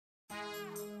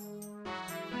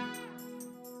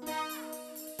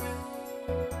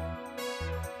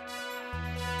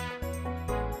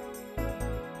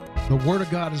The Word of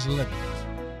God is living.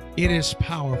 It is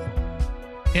powerful,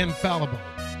 infallible,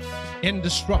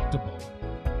 indestructible,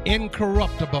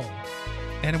 incorruptible,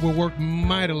 and it will work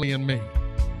mightily in me.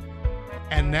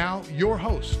 And now, your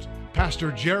host,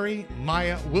 Pastor Jerry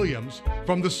Maya Williams,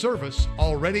 from the service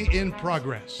already in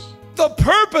progress. The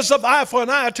purpose of eye for an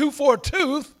eye, tooth for a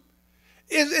tooth,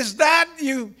 is that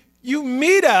you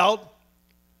mete out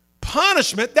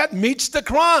punishment that meets the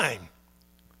crime.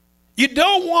 You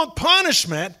don't want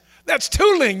punishment that's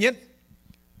too lenient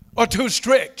or too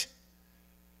strict.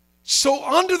 So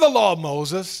under the law of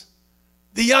Moses,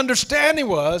 the understanding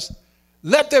was,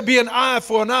 let there be an eye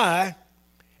for an eye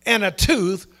and a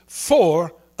tooth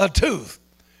for a tooth.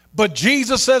 But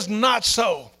Jesus says not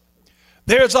so.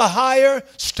 There's a higher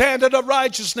standard of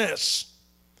righteousness.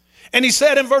 And he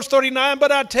said in verse 39,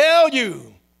 but I tell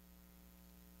you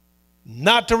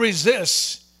not to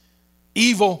resist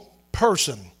evil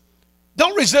person.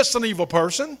 Don't resist an evil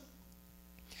person.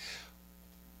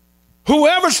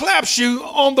 Whoever slaps you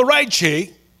on the right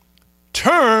cheek,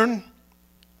 turn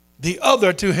the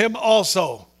other to him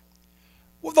also.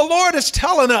 Well, the Lord is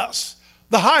telling us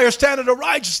the higher standard of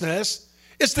righteousness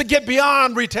is to get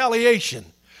beyond retaliation,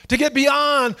 to get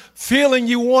beyond feeling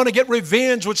you want to get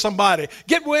revenge with somebody,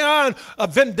 get beyond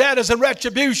vendettas and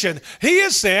retribution. He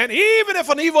is saying, even if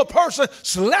an evil person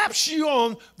slaps you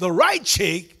on the right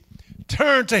cheek,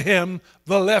 turn to him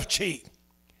the left cheek.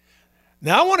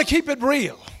 Now, I want to keep it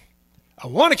real. I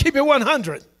want to keep it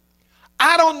 100.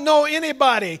 I don't know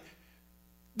anybody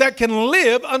that can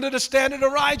live under the standard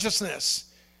of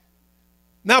righteousness.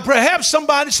 Now, perhaps some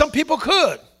people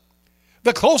could.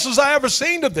 The closest I ever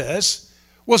seen to this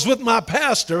was with my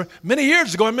pastor many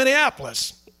years ago in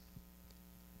Minneapolis.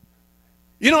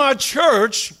 You know, our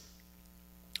church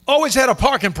always had a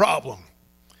parking problem.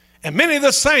 And many of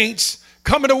the saints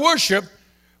coming to worship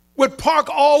would park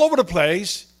all over the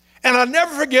place. And I'll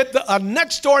never forget, a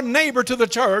next door neighbor to the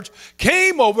church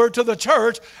came over to the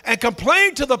church and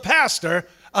complained to the pastor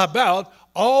about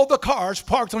all the cars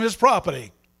parked on his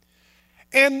property.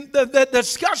 And the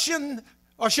discussion,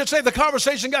 or I should say the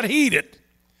conversation, got heated.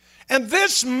 And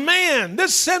this man,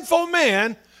 this sinful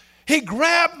man, he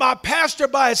grabbed my pastor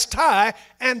by his tie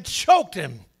and choked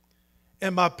him.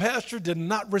 And my pastor did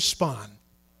not respond.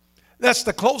 That's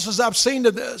the closest I've seen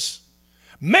to this.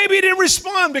 Maybe he didn't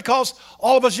respond because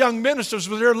all of us young ministers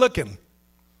were there looking.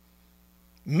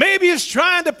 Maybe he's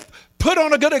trying to put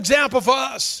on a good example for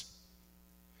us.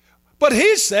 But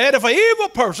he said, if an evil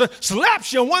person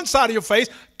slaps you on one side of your face,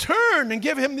 turn and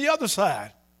give him the other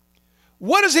side.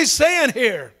 What is he saying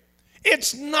here?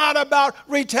 It's not about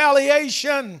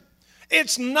retaliation.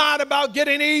 It's not about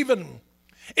getting even.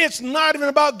 It's not even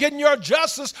about getting your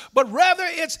justice, but rather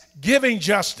it's giving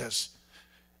justice.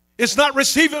 It's not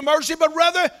receiving mercy, but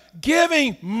rather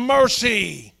giving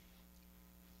mercy.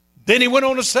 Then he went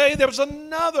on to say there was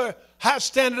another high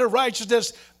standard of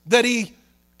righteousness that he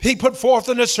put forth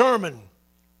in his sermon.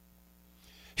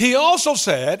 He also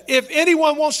said, if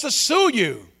anyone wants to sue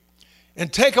you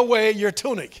and take away your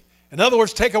tunic, in other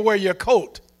words, take away your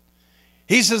coat,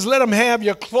 he says, let him have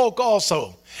your cloak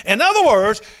also. In other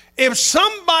words, if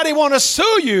somebody want to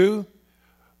sue you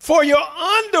for your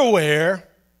underwear,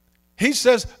 he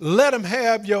says, let him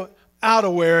have your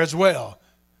outerwear as well.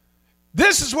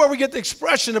 This is where we get the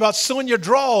expression about suing your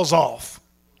drawers off.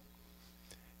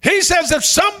 He says, if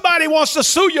somebody wants to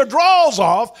sue your drawers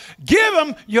off, give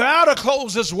them your outer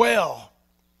clothes as well.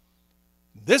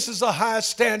 This is the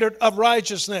highest standard of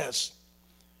righteousness.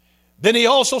 Then he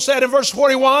also said in verse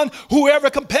 41, whoever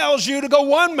compels you to go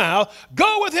 1 mile,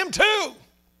 go with him 2.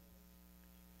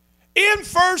 In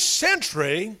first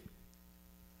century,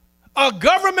 a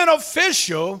government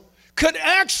official could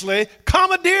actually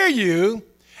commandeer you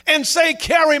and say,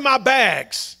 carry my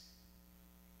bags.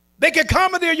 They could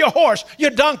commandeer your horse,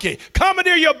 your donkey,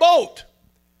 commandeer your boat.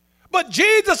 But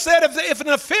Jesus said if an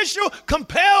official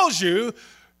compels you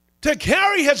to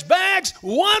carry his bags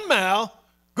 1 mile,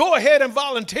 go ahead and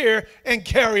volunteer and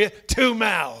carry it 2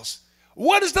 miles.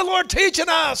 What is the Lord teaching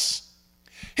us?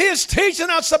 He is teaching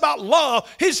us about love.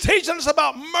 He's teaching us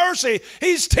about mercy.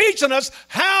 He's teaching us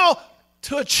how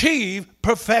to achieve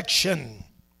perfection.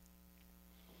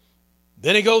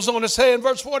 Then he goes on to say in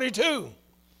verse 42,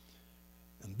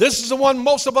 and this is the one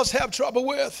most of us have trouble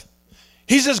with.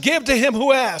 He says, give to him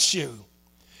who asks you.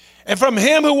 And from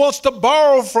him who wants to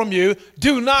borrow from you,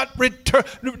 do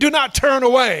not turn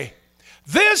away.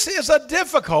 This is a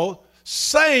difficult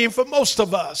saying for most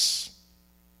of us.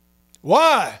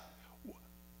 Why?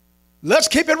 Let's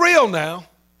keep it real now.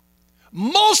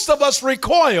 Most of us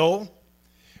recoil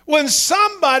when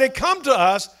somebody comes to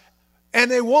us and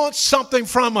they want something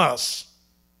from us.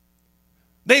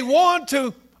 They want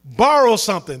to borrow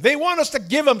something. They want us to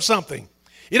give them something.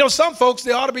 You know, some folks,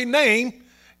 they ought to be named,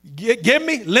 give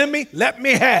me, lend me, let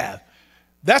me have.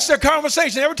 That's their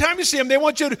conversation. Every time you see them, they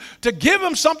want you to give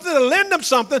them something, to lend them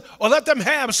something, or let them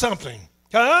have something.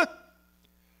 Huh?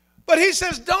 But he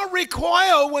says, don't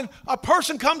recoil when a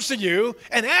person comes to you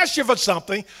and asks you for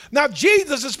something. Now,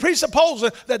 Jesus is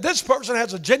presupposing that this person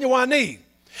has a genuine need.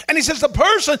 And he says, the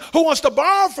person who wants to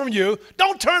borrow from you,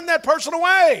 don't turn that person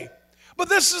away. But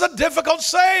this is a difficult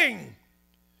saying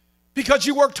because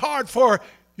you worked hard for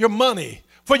your money,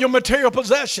 for your material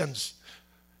possessions.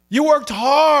 You worked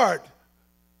hard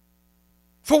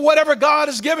for whatever God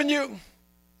has given you.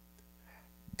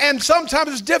 And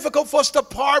sometimes it's difficult for us to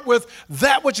part with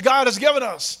that which God has given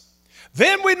us.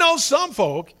 Then we know some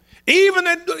folk, even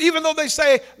though they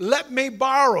say, let me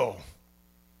borrow,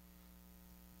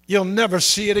 you'll never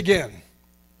see it again.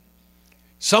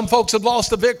 Some folks have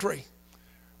lost the victory.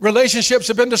 Relationships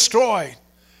have been destroyed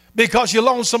because you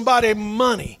loaned somebody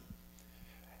money.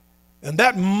 And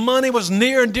that money was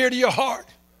near and dear to your heart.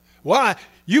 Why?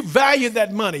 You valued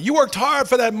that money. You worked hard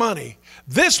for that money.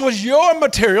 This was your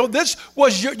material. This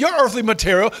was your earthly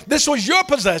material. This was your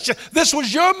possession. This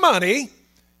was your money.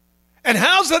 And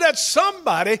how's it that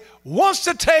somebody wants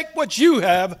to take what you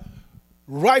have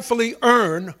rightfully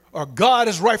earned, or God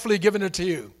has rightfully given it to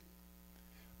you?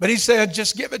 But he said,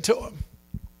 just give it to him.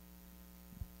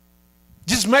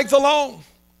 Just make the loan.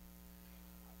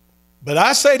 But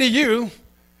I say to you,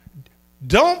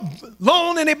 don't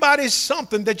loan anybody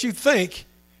something that you think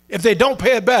if they don't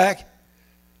pay it back,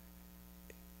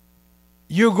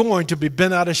 you're going to be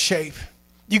bent out of shape.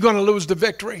 You're going to lose the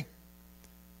victory.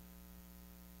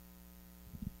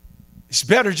 It's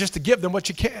better just to give them what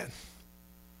you can.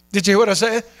 Did you hear what I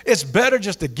said? It's better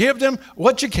just to give them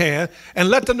what you can and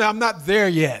let them know I'm not there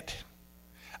yet.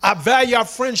 I value our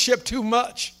friendship too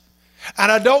much.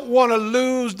 And I don't want to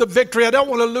lose the victory. I don't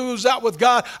want to lose out with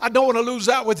God. I don't want to lose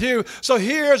out with you. So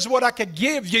here's what I could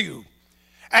give you.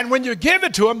 And when you give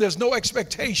it to him, there's no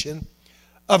expectation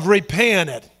of repaying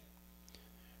it.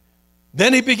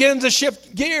 Then he begins to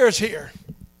shift gears here.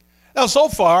 Now, so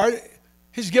far,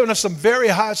 he's given us some very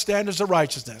high standards of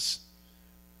righteousness.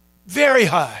 Very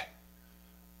high.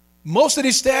 Most of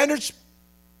these standards,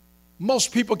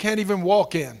 most people can't even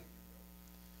walk in.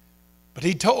 But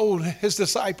he told his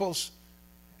disciples,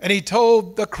 and he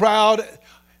told the crowd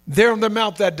there on the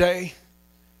mount that day,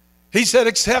 he said,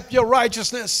 except your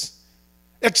righteousness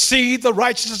exceed the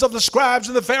righteousness of the scribes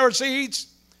and the Pharisees,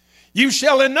 you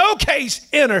shall in no case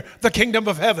enter the kingdom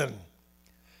of heaven.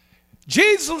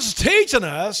 Jesus was teaching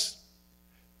us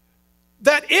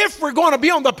that if we're going to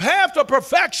be on the path to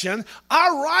perfection,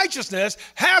 our righteousness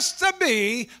has to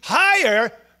be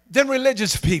higher than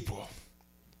religious people.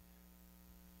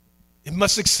 It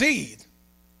must exceed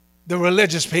the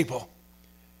religious people.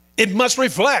 It must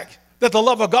reflect that the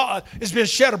love of God is being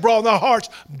shed abroad in our hearts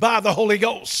by the Holy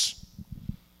Ghost.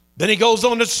 Then he goes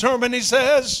on the sermon, he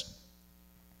says,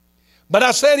 but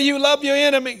I say to you, love your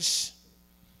enemies.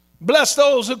 Bless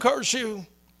those who curse you.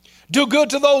 Do good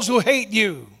to those who hate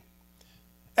you.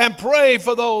 And pray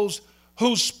for those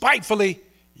who spitefully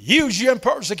use you and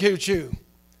persecute you.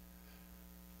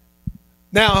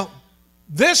 Now,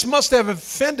 this must have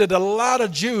offended a lot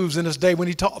of Jews in this day when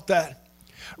he taught that.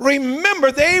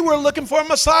 Remember, they were looking for a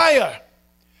Messiah.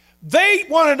 They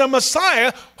wanted a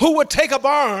Messiah who would take up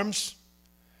arms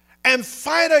and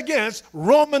fight against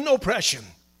Roman oppression.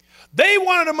 They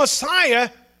wanted a Messiah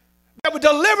that would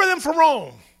deliver them from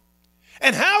Rome.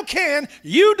 And how can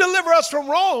you deliver us from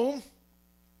Rome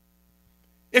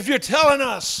if you're telling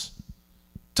us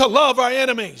to love our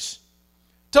enemies,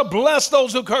 to bless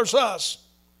those who curse us,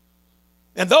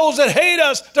 and those that hate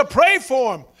us, to pray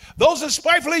for them, those that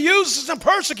spitefully use us and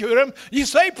persecute them? You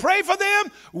say pray for them.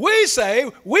 We say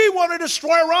we want to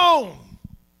destroy Rome.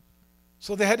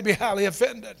 So they had to be highly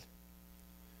offended.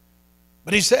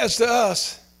 But he says to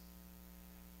us,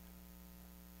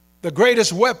 the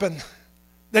greatest weapon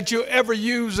that you ever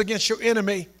use against your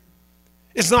enemy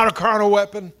is not a carnal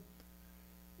weapon,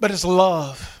 but it's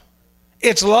love.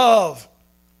 It's love.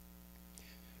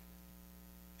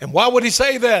 And why would he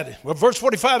say that? Well, verse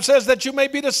 45 says that you may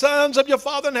be the sons of your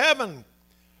Father in heaven.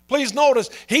 Please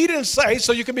notice, he didn't say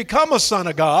so you can become a son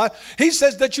of God. He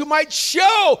says that you might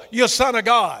show you're a son of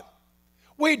God.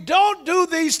 We don't do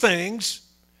these things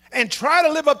and try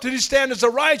to live up to these standards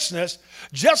of righteousness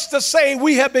just to say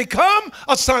we have become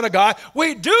a son of God.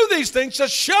 We do these things to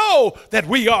show that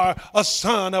we are a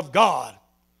son of God.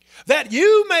 That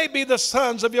you may be the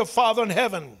sons of your Father in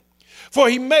heaven. For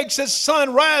he makes his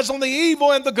sun rise on the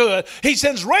evil and the good. He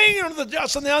sends rain on the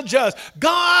just and the unjust.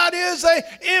 God is an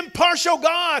impartial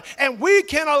God, and we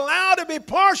can't allow to be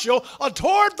partial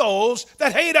toward those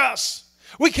that hate us.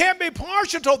 We can't be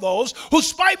partial to those who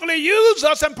spitefully use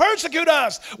us and persecute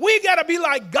us. We got to be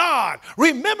like God.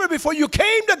 Remember, before you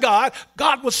came to God,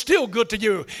 God was still good to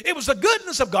you. It was the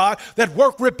goodness of God that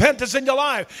worked repentance in your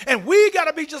life. And we got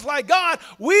to be just like God.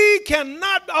 We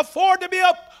cannot afford to be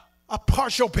a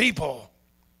partial people,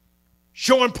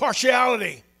 showing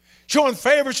partiality, showing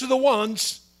favors to the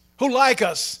ones who like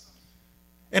us,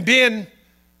 and being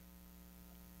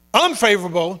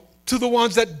unfavorable to the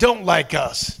ones that don't like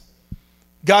us.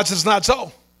 God says not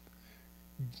so.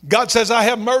 God says, I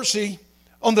have mercy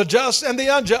on the just and the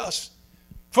unjust.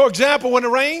 For example, when it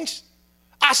rains,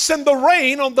 I send the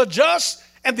rain on the just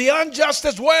and the unjust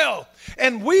as well.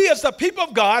 And we as the people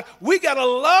of God, we got to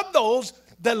love those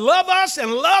that love us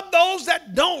and love those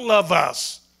that don't love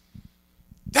us.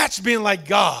 That's being like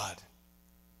God.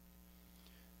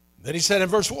 Then he said in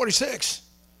verse 46,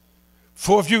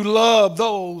 for if you love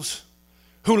those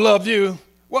who love you,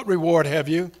 what reward have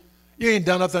you? You ain't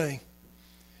done a thing.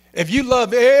 If you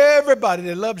love everybody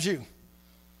that loves you,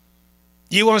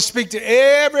 you want to speak to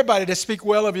everybody that speak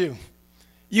well of you,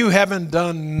 you haven't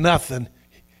done nothing.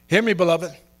 Hear me,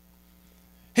 beloved.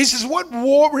 He says, what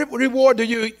reward do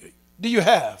you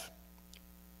have?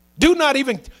 Do not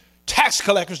even tax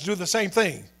collectors do the same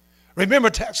thing.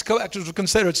 Remember, tax collectors were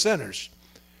considered sinners.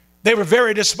 They were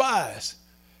very despised.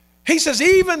 He says,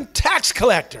 even tax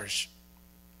collectors,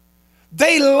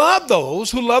 they love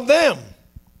those who love them.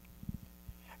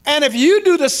 And if you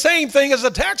do the same thing as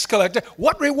a tax collector,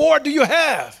 what reward do you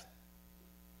have?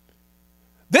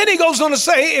 Then he goes on to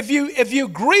say, if you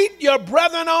greet your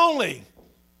brethren only,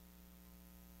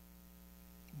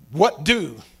 what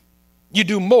do? You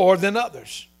do more than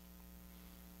others.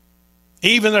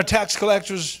 Even the tax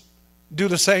collectors do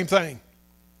the same thing.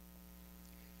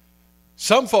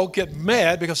 Some folk get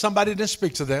mad because somebody didn't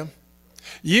speak to them.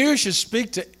 You should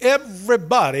speak to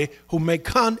everybody who make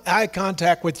eye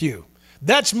contact with you.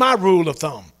 That's my rule of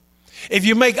thumb. If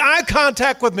you make eye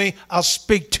contact with me, I'll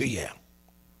speak to you.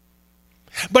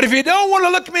 But if you don't want to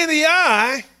look me in the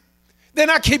eye, then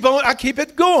I keep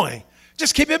it going.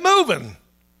 Just keep it moving.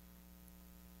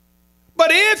 But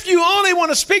if you only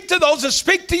want to speak to those that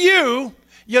speak to you,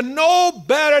 you're no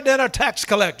better than a tax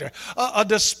collector, a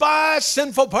despised,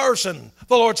 sinful person,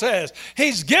 the Lord says.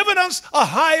 He's given us a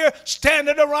higher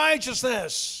standard of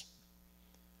righteousness.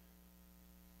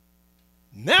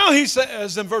 Now he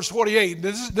says in verse 48,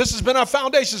 this has been our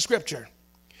foundation scripture.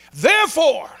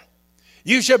 Therefore,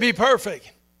 you shall be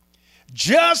perfect,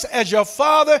 just as your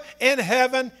Father in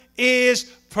heaven is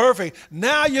perfect.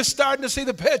 Now you're starting to see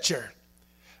the picture.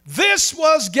 This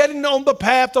was getting on the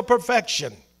path of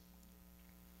perfection.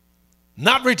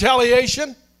 Not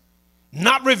retaliation,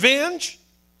 not revenge,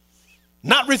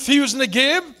 not refusing to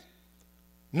give,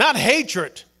 not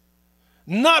hatred,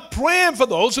 not praying for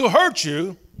those who hurt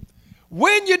you.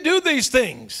 When you do these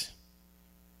things,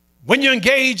 when you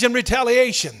engage in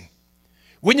retaliation,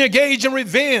 when you engage in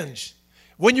revenge,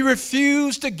 when you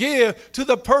refuse to give to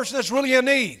the person that's really in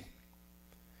need.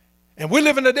 And we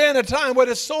live in a day and a time where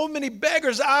there's so many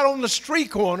beggars out on the street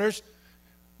corners,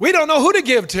 we don't know who to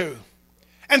give to.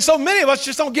 And so many of us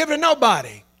just don't give to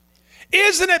nobody.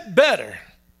 Isn't it better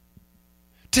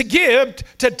to give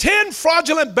to 10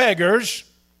 fraudulent beggars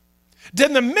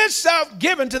than to miss out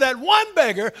giving to that one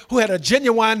beggar who had a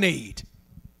genuine need?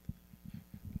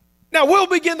 Now, we'll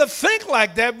begin to think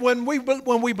like that when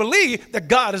we believe that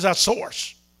God is our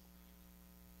source.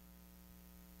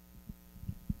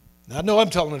 Now, I know I'm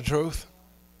telling the truth.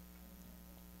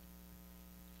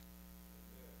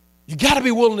 You got to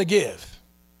be willing to give,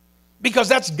 because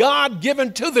that's God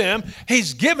given to them.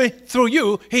 He's giving through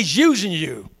you. He's using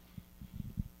you.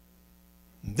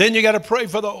 Then you got to pray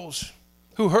for those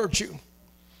who hurt you.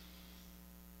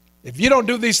 If you don't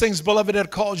do these things, beloved,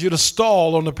 that cause you to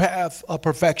stall on the path of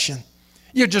perfection.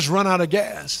 You just run out of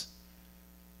gas.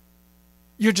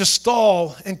 You just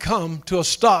stall and come to a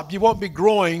stop. You won't be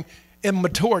growing in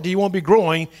maturity. You won't be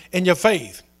growing in your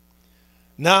faith.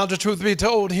 Now, the truth be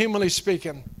told, humanly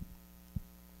speaking,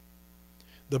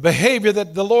 the behavior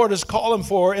that the Lord is calling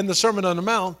for in the Sermon on the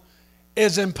Mount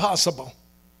is impossible.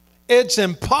 It's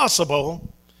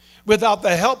impossible without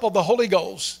the help of the Holy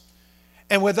Ghost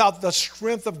and without the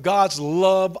strength of God's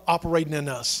love operating in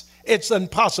us. It's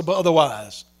impossible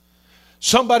otherwise.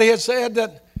 Somebody had said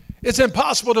that it's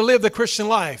impossible to live the Christian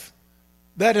life.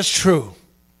 That is true.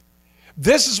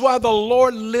 This is why the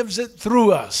Lord lives it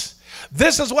through us,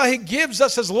 This is why he gives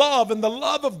us his love, and the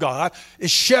love of God is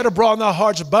shed abroad in our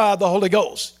hearts by the Holy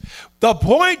Ghost. The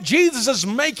point Jesus is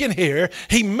making here,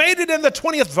 he made it in the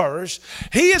 20th verse.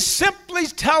 He is simply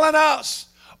telling us,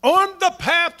 on the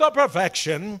path to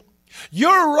perfection,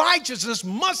 your righteousness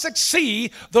must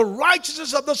exceed the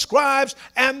righteousness of the scribes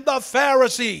and the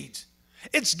Pharisees.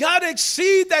 It's got to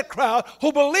exceed that crowd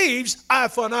who believes eye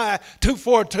for an eye, tooth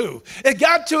for a tooth. It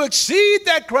got to exceed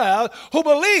that crowd who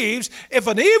believes if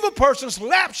an evil person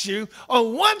slaps you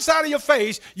on one side of your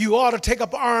face, you ought to take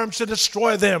up arms to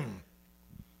destroy them.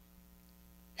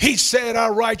 He said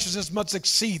our righteousness must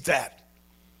exceed that.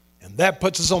 And that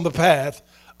puts us on the path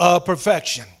of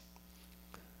perfection.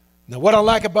 Now, what I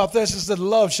like about this is that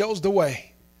love shows the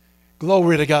way.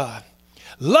 Glory to God.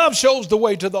 Love shows the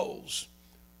way to those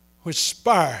who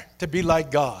aspire to be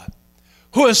like God,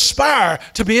 who aspire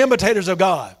to be imitators of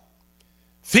God.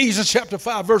 Ephesians chapter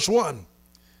 5, verse 1.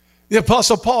 The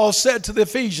Apostle Paul said to the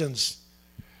Ephesians,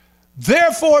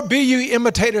 therefore be ye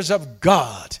imitators of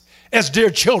God as dear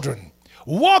children.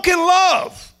 Walk in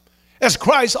love as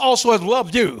Christ also has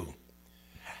loved you,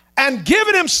 and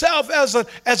given himself as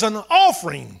an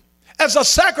offering, as a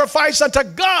sacrifice unto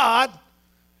God,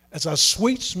 as a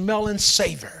sweet smelling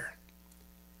savor.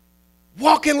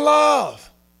 Walk in love.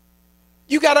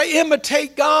 You got to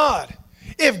imitate God.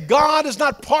 If God is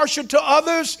not partial to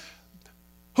others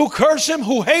who curse him,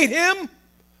 who hate him,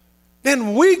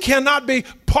 then we cannot be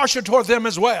partial toward them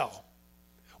as well.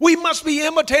 We must be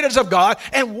imitators of God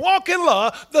and walk in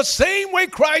love the same way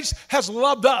Christ has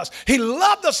loved us. He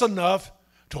loved us enough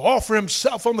to offer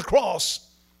himself on the cross,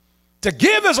 to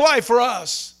give his life for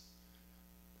us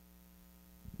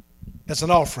as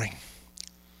an offering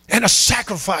and a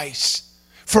sacrifice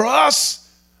for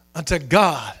us unto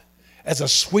God as a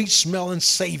sweet-smelling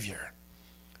Savior,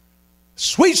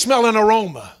 sweet-smelling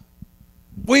aroma.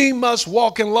 We must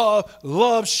walk in love.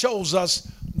 Love shows us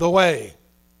the way.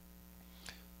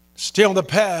 Stay on the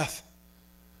path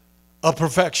of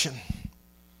perfection.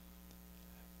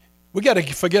 We got to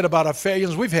forget about our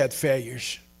failures. We've had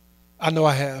failures. I know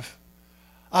I have.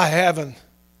 I haven't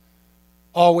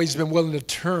always been willing to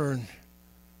turn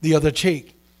the other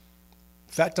cheek.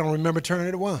 In fact, I don't remember turning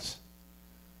it once.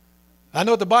 I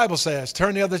know what the Bible says,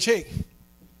 turn the other cheek.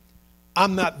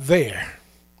 I'm not there.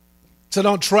 So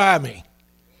don't try me.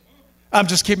 I'm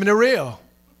just keeping it real.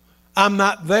 I'm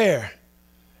not there.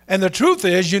 And the truth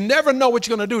is, you never know what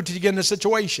you're going to do until you get in a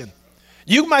situation.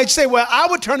 You might say, well, I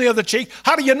would turn the other cheek.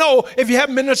 How do you know if you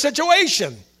haven't been in a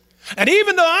situation? And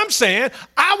even though I'm saying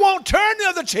I won't turn the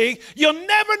other cheek, you'll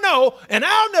never know, and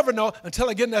I'll never know until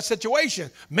I get in that situation.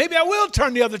 Maybe I will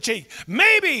turn the other cheek.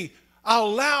 Maybe I'll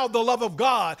allow the love of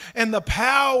God and the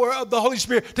power of the Holy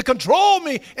Spirit to control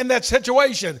me in that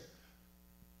situation.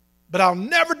 But I'll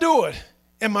never do it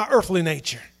in my earthly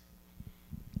nature.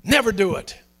 Never do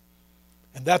it.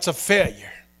 And that's a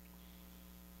failure.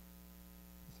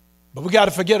 But we got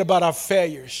to forget about our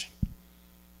failures.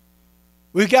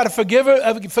 We've got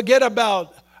to forget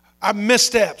about our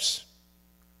missteps,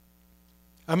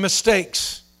 our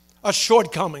mistakes, our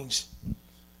shortcomings.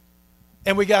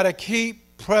 And we got to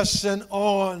keep pressing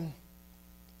on.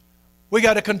 We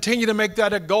got to continue to make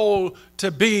that a goal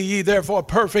to be ye therefore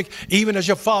perfect, even as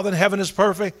your Father in heaven is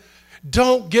perfect.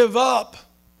 Don't give up.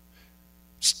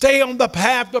 Stay on the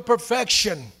path to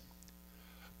perfection.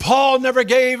 Paul never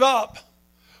gave up.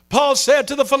 Paul said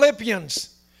to the Philippians,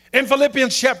 in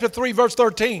Philippians chapter 3, verse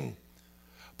 13,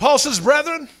 Paul says,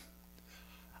 brethren,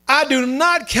 I do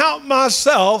not count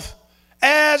myself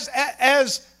as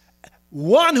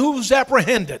one who's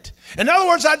apprehended. In other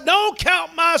words, I don't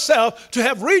count myself to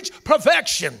have reached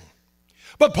perfection.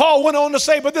 But Paul went on to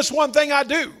say, but this one thing I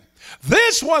do.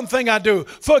 This one thing I do,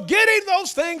 forgetting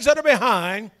those things that are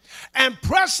behind and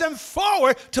pressing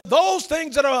forward to those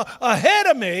things that are ahead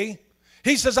of me.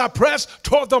 He says, I press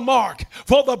toward the mark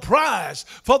for the prize,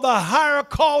 for the higher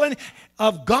calling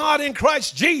of God in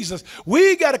Christ Jesus.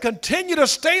 We got to continue to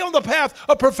stay on the path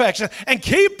of perfection and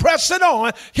keep pressing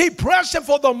on, keep pressing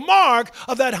for the mark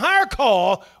of that higher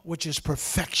call, which is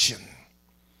perfection.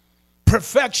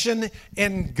 Perfection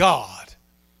in God.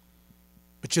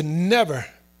 But you never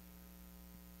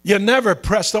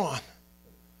pressed on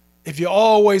if you're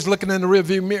always looking in the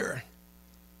rearview mirror,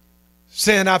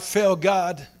 saying, I failed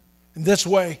God in this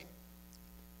way.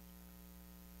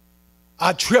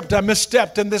 I tripped, I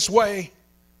misstepped in this way.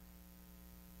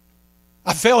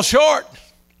 I fell short.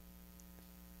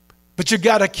 But you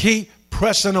got to keep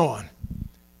pressing on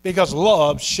because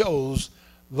love shows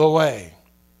the way.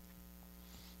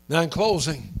 Now in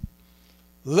closing,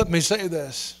 let me say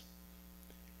this.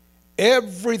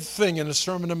 Everything in the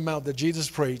Sermon on the Mount that Jesus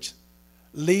preached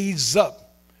leads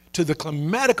up to the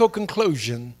climatical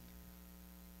conclusion,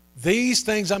 these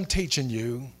things I'm teaching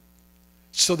you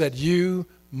so that you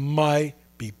might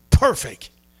be perfect,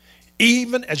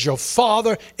 even as your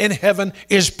Father in heaven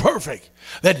is perfect,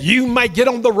 that you might get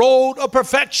on the road of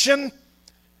perfection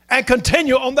and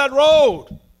continue on that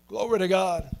road. Glory to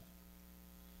God.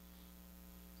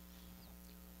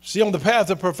 See, on the path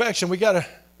of perfection, we got to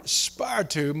aspire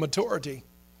to maturity.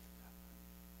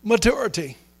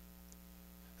 Maturity.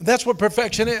 That's what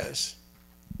perfection is.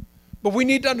 But we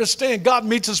need to understand God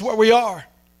meets us where we are.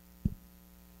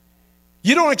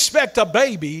 You don't expect a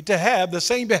baby to have the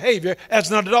same behavior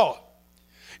as an adult.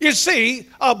 You see,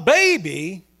 a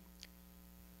baby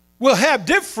will have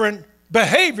different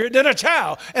behavior than a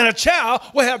child, and a child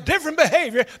will have different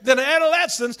behavior than an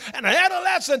adolescent, and an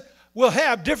adolescent will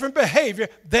have different behavior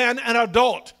than an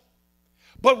adult.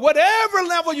 But whatever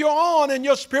level you're on in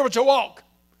your spiritual walk,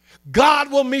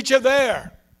 God will meet you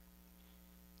there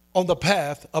on the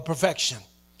path of perfection.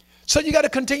 So you got to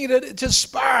continue to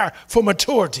aspire for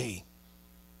maturity.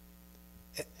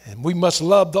 And we must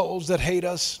love those that hate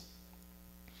us,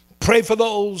 pray for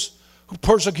those who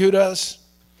persecute us,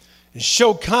 and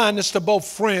show kindness to both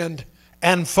friend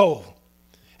and foe.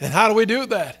 And how do we do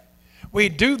that? We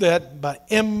do that by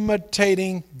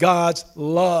imitating God's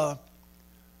love.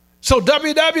 So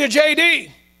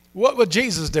WWJD, what would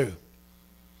Jesus do?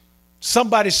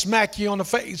 Somebody smack you on the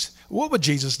face, what would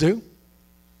Jesus do?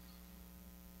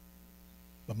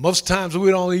 But most times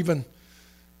we don't even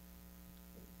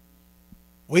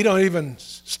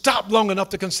stop long enough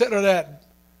to consider that,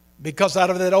 because out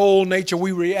of that old nature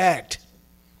we react.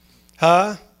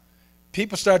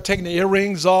 People start taking the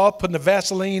earrings off, putting the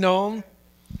Vaseline on.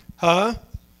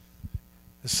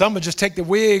 Some would just take the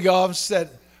wig off and said,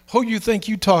 who you think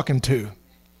you talking to?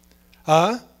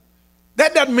 That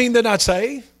doesn't mean they're not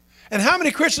saved. And how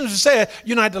many Christians have said,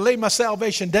 I had to lay my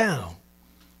salvation down?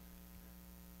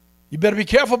 You better be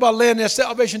careful about laying that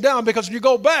salvation down, because when you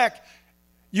go back,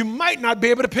 you might not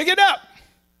be able to pick it up.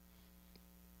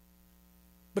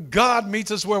 But God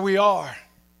meets us where we are.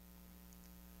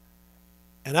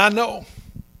 And I know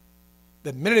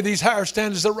that many of these higher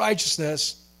standards of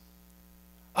righteousness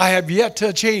I have yet to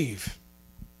achieve.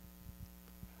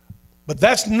 But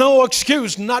that's no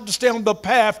excuse not to stay on the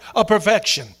path of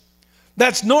perfection.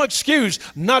 That's no excuse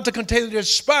not to continue to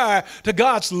aspire to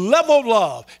God's level of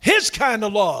love, His kind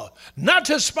of love, not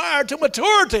to aspire to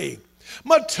maturity.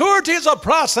 Maturity is a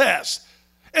process.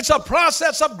 It's a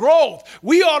process of growth.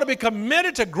 We ought to be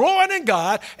committed to growing in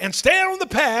God and staying on the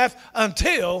path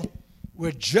until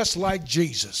we're just like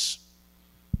Jesus.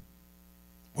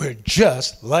 We're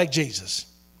just like Jesus.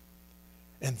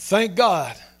 And thank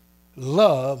God,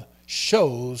 love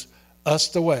shows us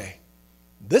the way.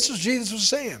 This is what Jesus was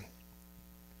saying.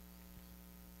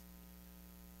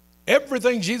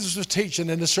 Everything Jesus was teaching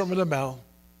in the Sermon on the Mount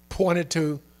pointed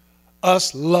to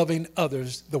us loving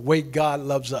others the way God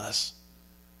loves us.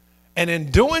 And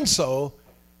in doing so,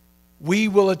 we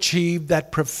will achieve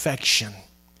that perfection.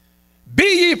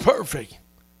 Be ye perfect.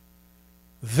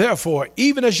 Therefore,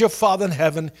 even as your Father in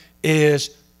heaven is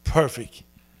perfect.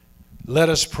 Let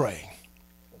us pray.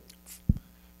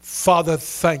 Father,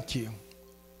 thank you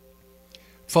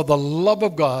for the love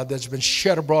of God that's been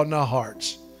shed abroad in our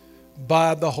hearts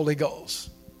by the Holy Ghost.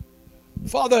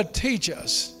 Father, teach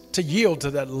us to yield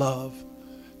to that love,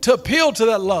 to appeal to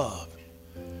that love,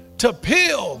 to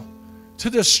appeal to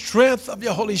the strength of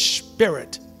your Holy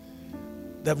Spirit,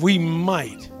 that we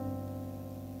might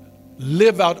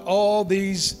live out all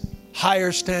these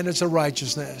higher standards of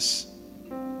righteousness.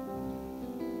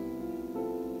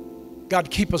 God,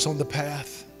 keep us on the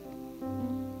path.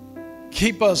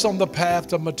 Keep us on the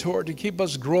path of maturity. Keep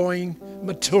us growing,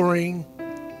 maturing.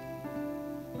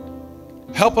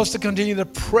 Help us to continue to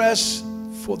press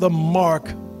for the mark,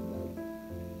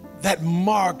 that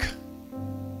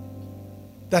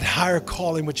higher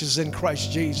calling which is in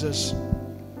Christ Jesus.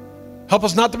 Help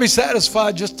us not to be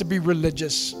satisfied just to be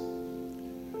religious,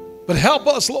 but help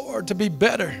us, Lord, to be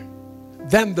better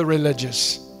than the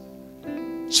religious.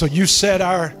 So you said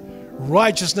our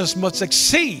righteousness must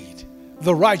exceed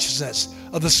the righteousness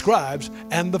of the scribes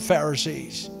and the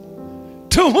Pharisees.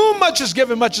 To whom much is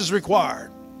given, much is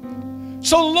required.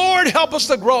 So, Lord, help us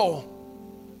to grow,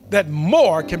 that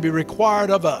more can be required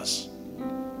of us.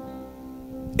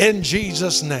 In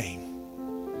Jesus' name.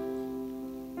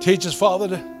 Teach us, Father,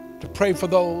 to pray for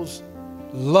those,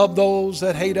 love those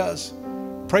that hate us,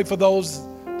 pray for those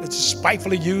that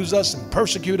spitefully use us and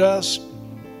persecute us.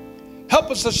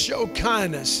 Help us to show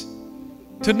kindness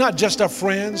to not just our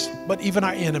friends, but even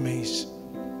our enemies.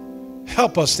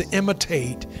 Help us to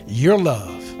imitate your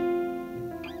love.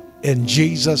 In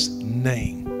Jesus'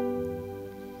 name.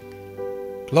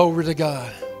 Glory to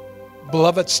God.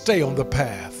 Beloved, stay on the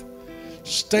path.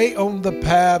 Stay on the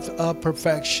path of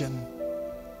perfection.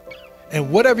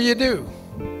 And whatever you do,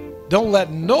 don't let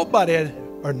nobody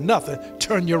or nothing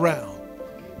turn you around.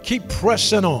 Keep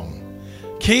pressing on.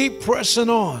 Keep pressing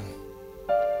on.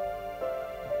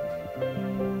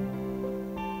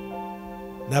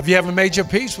 Now, if you haven't made your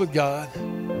peace with God,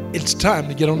 it's time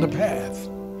to get on the path.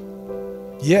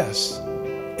 Yes,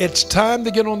 it's time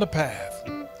to get on the path.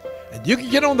 And you can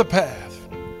get on the path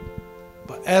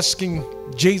by asking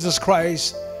Jesus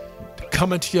Christ to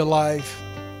come into your life.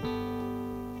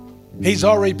 He's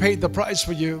already paid the price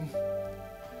for you.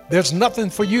 There's nothing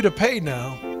for you to pay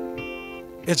now.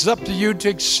 It's up to you to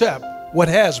accept what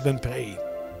has been paid.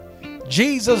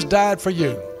 Jesus died for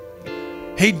you.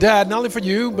 He died not only for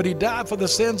you, but he died for the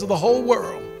sins of the whole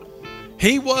world.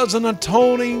 He was an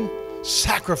atoning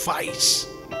sacrifice.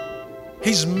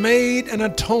 He's made an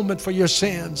atonement for your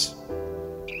sins.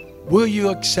 Will you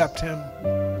accept him?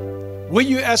 Will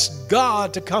you ask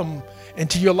God to come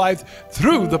into your life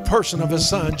through the person of his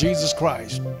Son, Jesus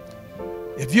Christ?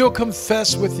 If you'll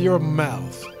confess with your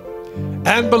mouth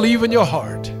and believe in your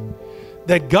heart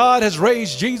that God has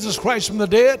raised Jesus Christ from the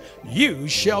dead, you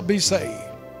shall be saved.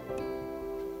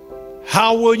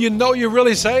 How will you know you're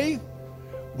really saved?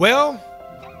 Well,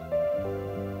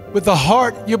 with the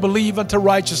heart you believe unto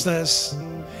righteousness,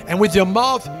 and with your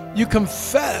mouth you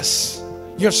confess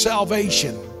your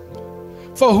salvation.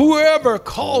 For whoever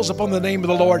calls upon the name of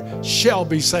the Lord shall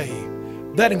be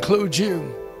saved. That includes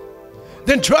you.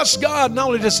 Then trust God not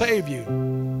only to save you.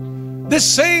 This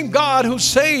same God who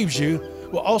saves you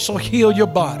will also heal your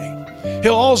body.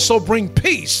 He'll also bring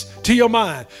peace to your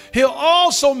mind. He'll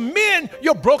also mend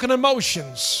your broken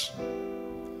emotions.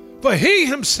 For he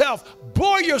himself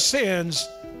bore your sins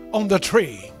on the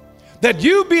tree, that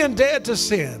you, being dead to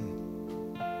sin,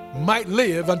 might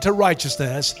live unto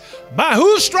righteousness, by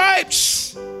whose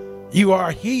stripes you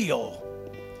are healed.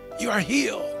 You are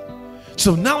healed.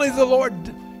 So not only the Lord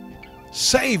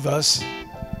save us,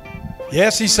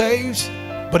 yes, he saves,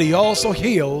 but he also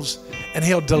heals, and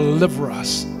he'll deliver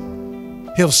us.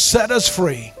 He'll set us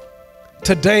free.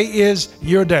 Today is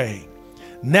your day.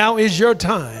 Now is your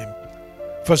time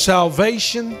for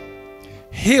salvation,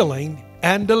 healing,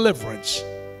 and deliverance.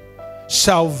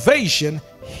 Salvation,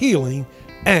 healing,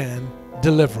 and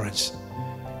deliverance.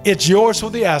 It's yours for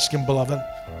the asking, beloved.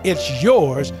 It's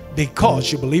yours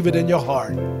because you believe it in your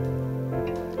heart.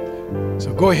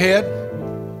 So go ahead,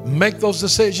 make those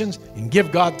decisions, and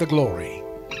give God the glory.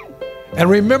 And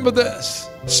remember this,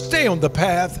 stay on the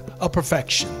path of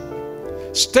perfection.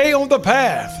 Stay on the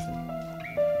path.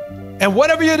 And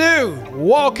whatever you do,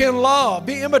 walk in love.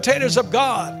 Be imitators of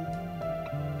God.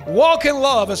 Walk in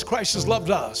love as Christ has loved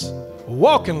us.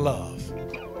 Walk in love.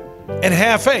 And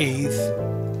have faith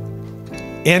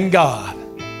in God.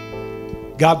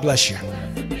 God bless you.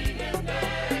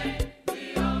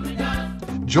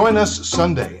 Join us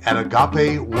Sunday at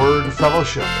Agape Word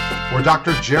Fellowship, where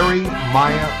Dr. Jerry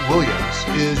Maya Williams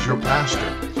is your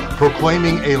pastor,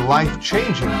 proclaiming a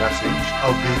life-changing message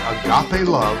of the agape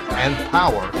love and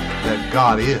power that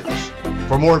God is.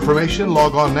 For more information,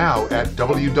 log on now at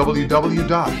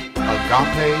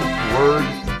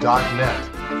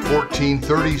www.agapeword.net,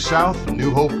 1430 South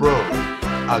New Hope Road.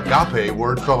 Agape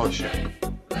Word Fellowship.